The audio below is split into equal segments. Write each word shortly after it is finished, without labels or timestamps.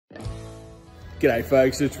G'day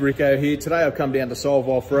folks, it's Ricko here. Today I've come down to Solve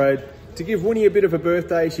Offroad to give Winnie a bit of a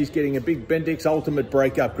birthday. She's getting a big Bendix Ultimate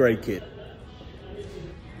Brake Upgrade Kit.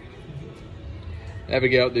 Have a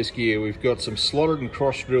go at this gear. We've got some slotted and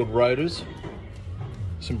cross-drilled rotors,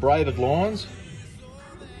 some braided lines,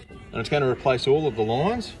 and it's going to replace all of the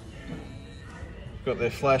lines. Got their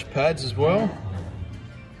flash pads as well.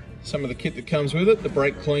 Some of the kit that comes with it, the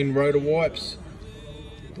brake clean rotor wipes,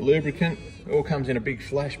 the lubricant, all comes in a big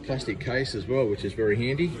flash plastic case as well, which is very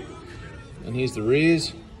handy. And here's the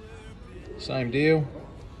rears, same deal.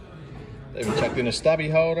 They've even chucked in a stubby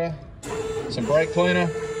holder, some brake cleaner,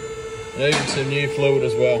 and even some new fluid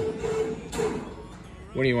as well.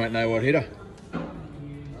 Winnie won't know what hit her.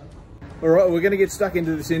 All right, we're going to get stuck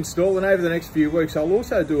into this install, and over the next few weeks I'll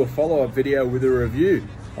also do a follow-up video with a review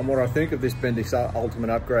on what I think of this Bendix Ultimate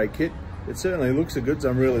Upgrade Kit. It certainly looks good, so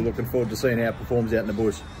I'm really looking forward to seeing how it performs out in the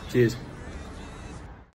bush. Cheers.